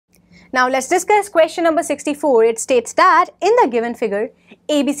Now let's discuss question number 64. It states that in the given figure,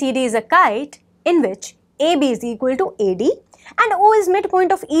 ABCD is a kite in which AB is equal to AD and O is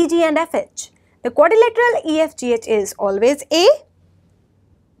midpoint of EG and FH. The quadrilateral EFGH is always A.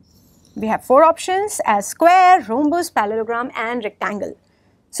 We have four options as square, rhombus, parallelogram and rectangle.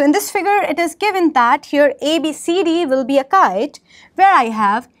 So in this figure, it is given that here ABCD will be a kite where I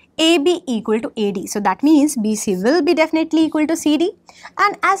have AB equal to AD. So that means BC will be definitely equal to CD.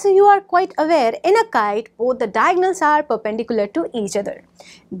 And as you are quite aware, in a kite, both the diagonals are perpendicular to each other.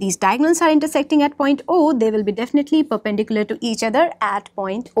 These diagonals are intersecting at point O. They will be definitely perpendicular to each other at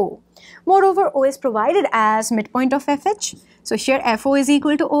point O. Moreover, O is provided as midpoint of FH. So here FO is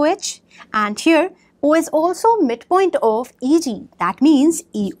equal to OH. And here O is also midpoint of EG. That means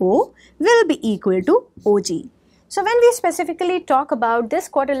EO will be equal to OG. So when we specifically talk about this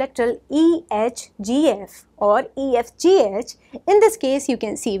quadrilateral EHGF or EFGH, in this case you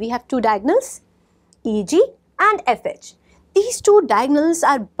can see we have two diagonals, EG and FH. These two diagonals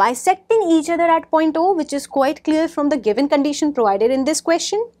are bisecting each other at point O, which is quite clear from the given condition provided in this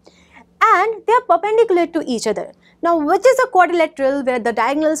question, and they are perpendicular to each other. Now which is a quadrilateral where the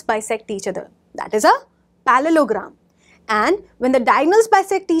diagonals bisect each other? That is a parallelogram. And when the diagonals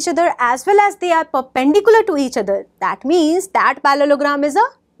bisect each other as well as they are perpendicular to each other, that means that parallelogram is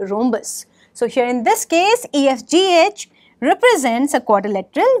a rhombus. So here in this case, EFGH represents a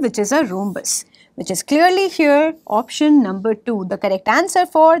quadrilateral which is a rhombus, which is clearly here option number 2, the correct answer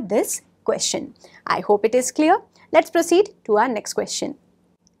for this question. I hope it is clear. Let's proceed to our next question.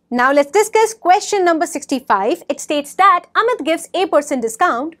 Now let's discuss question number 65. It states that Amit gives a %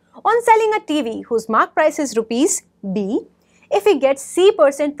 discount on selling a TV whose mark price is rupees B. If he gets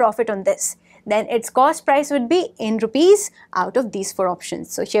C% profit on this, then its cost price would be in rupees out of these four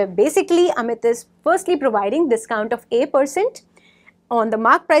options. So here basically Amit is firstly providing discount of A% on the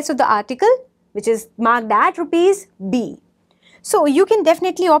mark price of the article, which is marked at rupees B. So you can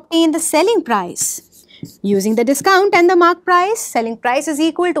definitely obtain the selling price using the discount and the mark price. Selling price is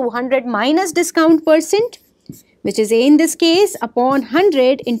equal to 100 minus discount %, which is A in this case, upon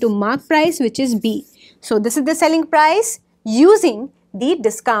 100 into mark price, which is B. So this is the selling price using the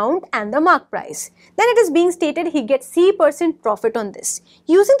discount and the mark price. Then it is being stated he gets C% profit on this.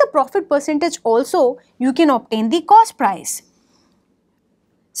 Using the profit percentage also, you can obtain the cost price.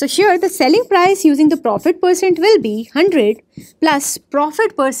 So here the selling price using the profit percent will be 100 plus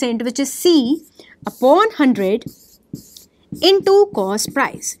profit percent, which is C, upon 100 into cost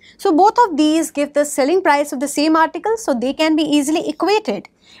price. So both of these give the selling price of the same article, so they can be easily equated.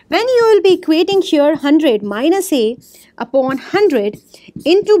 When you will be equating here 100 minus A upon 100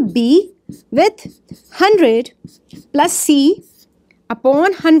 into B with 100 plus C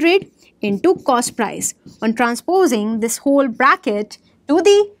upon 100 into cost price. On transposing this whole bracket to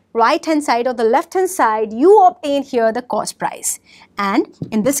the right hand side or the left hand side, you obtain here the cost price. And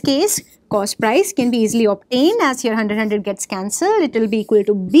in this case, cost price can be easily obtained as here 100 gets cancelled. It will be equal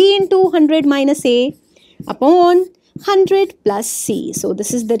to B into 100 minus A upon 100 plus C. So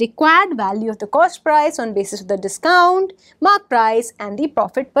this is the required value of the cost price on basis of the discount, mark price and the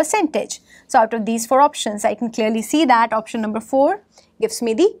profit percentage. So out of these four options, I can clearly see that option number 4 gives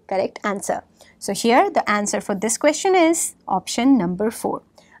me the correct answer. So here the answer for this question is option number 4.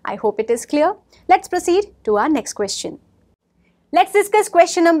 I hope it is clear. Let's proceed to our next question. Let's discuss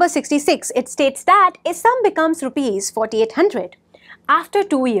question number 66. It states that a sum becomes rupees 4800 after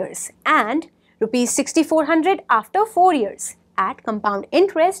 2 years and rupees 6400 after 4 years at compound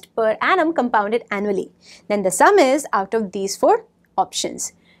interest per annum compounded annually. Then the sum is out of these four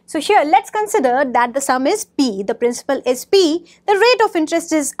options. So here let's consider that the sum is P, the principal is P, the rate of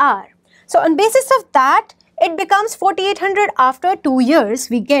interest is R. So on basis of that, it becomes 4800 after 2 years.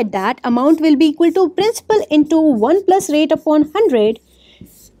 We get that amount will be equal to principal into 1 plus rate upon 100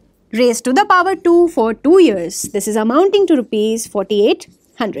 raised to the power 2 for 2 years. This is amounting to rupees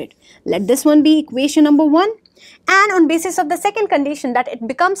 4800. Let this one be equation number 1. And on basis of the second condition that it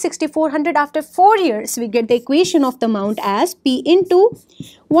becomes 6400 after 4 years, we get the equation of the amount as P into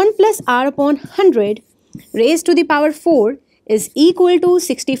 1 plus R upon 100 raised to the power 4 is equal to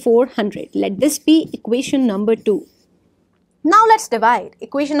 6400. Let this be equation number 2. Now let's divide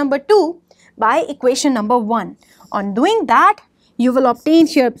equation number 2 by equation number 1. On doing that, you will obtain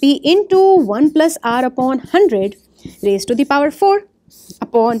here P into 1 plus R upon 100 raised to the power 4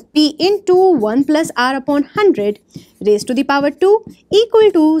 upon P into 1 plus R upon 100 raised to the power 2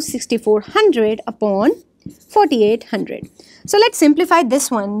 equal to 6400 upon 4800. So let's simplify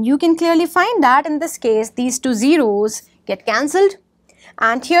this one. You can clearly find that in this case these two zeros get cancelled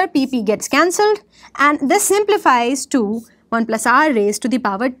and here PP gets cancelled and this simplifies to 1 plus R raised to the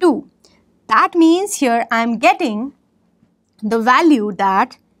power 2. that means here I am getting the value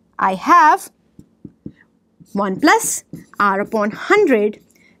that I have 1 plus r upon 100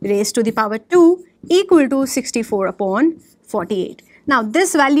 raised to the power 2 equal to 64 upon 48. Now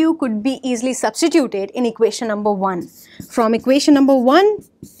this value could be easily substituted in equation number 1. From equation number 1,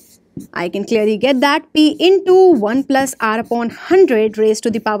 I can clearly get that P into 1 plus r upon 100 raised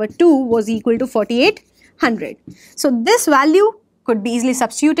to the power 2 was equal to 4800. So this value could be easily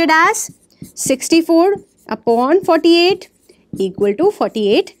substituted as 64 upon 48 equal to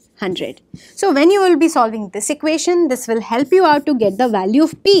 4800. So when you will be solving this equation, this will help you out to get the value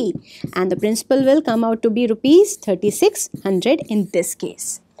of P, and the principal will come out to be rupees 3600 in this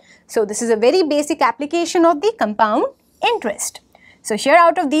case. So this is a very basic application of the compound interest. So here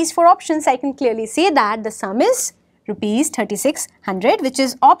out of these 4 options, I can clearly say that the sum is rupees 3600, which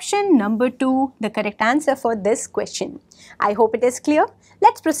is option number 2, the correct answer for this question. I hope it is clear.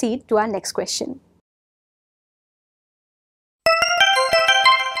 Let's proceed to our next question.